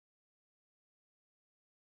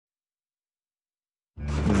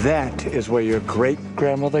That is where your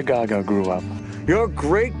great-grandmother Gaga grew up. Your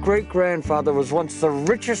great-great-grandfather was once the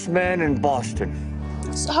richest man in Boston.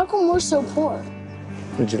 So how come we're so poor?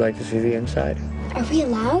 Would you like to see the inside? Are we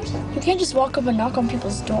allowed? You can't just walk up and knock on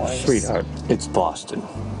people's doors. Sweetheart, it's Boston.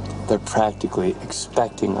 They're practically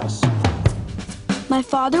expecting us. My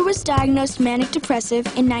father was diagnosed manic-depressive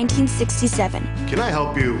in 1967. Can I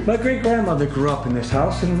help you? My great-grandmother grew up in this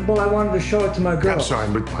house, and, well, I wanted to show it to my girl. I'm sorry,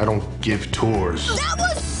 but I don't give tours. That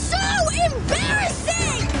was so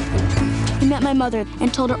embarrassing! He met my mother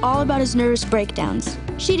and told her all about his nervous breakdowns.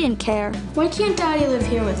 She didn't care. Why can't Daddy live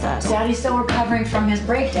here with us? Daddy's still recovering from his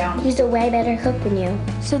breakdown. He's a way better cook than you.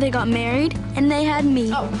 So they got married, and they had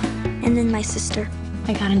me. Oh. And then my sister.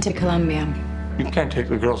 I got into Colombia. You can't take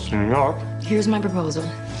the girls to New York. Here's my proposal.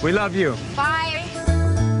 We love you. Bye.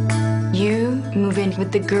 You move in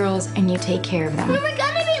with the girls and you take care of them. We were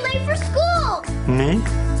gonna be late for school! Me?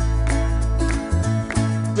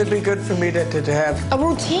 It'd be good for me to have... A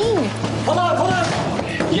routine. Hold on!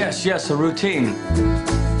 Yes, a routine.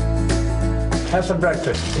 Have some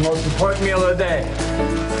breakfast. The most important meal of the day.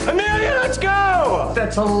 Amelia, let's go!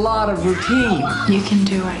 That's a lot of routine. You can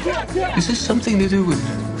do it. Is this something to do with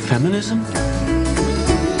feminism?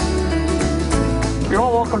 You're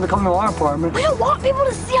all welcome to come to our apartment. We don't want people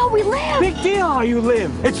to see how we live. Big deal how you live.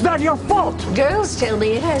 It's not your fault. Girls tell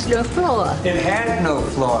me it has no floor. It had no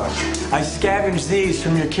floor. I scavenged these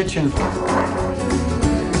from your kitchen.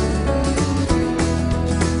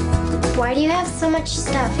 Why do you have so much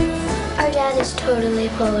stuff? Our dad is totally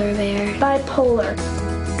polar bear. Bipolar.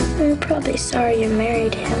 I'm probably sorry you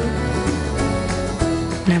married him.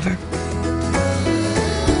 Never.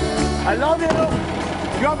 I love you.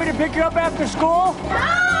 You want me to pick you up after school?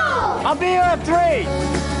 No! I'll be here at 3.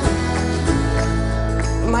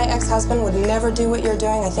 My ex-husband would never do what you're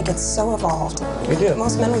doing. I think it's so evolved. We do.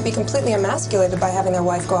 Most men would be completely emasculated by having their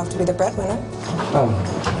wife go off to be the breadwinner. Oh,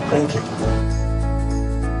 thank you.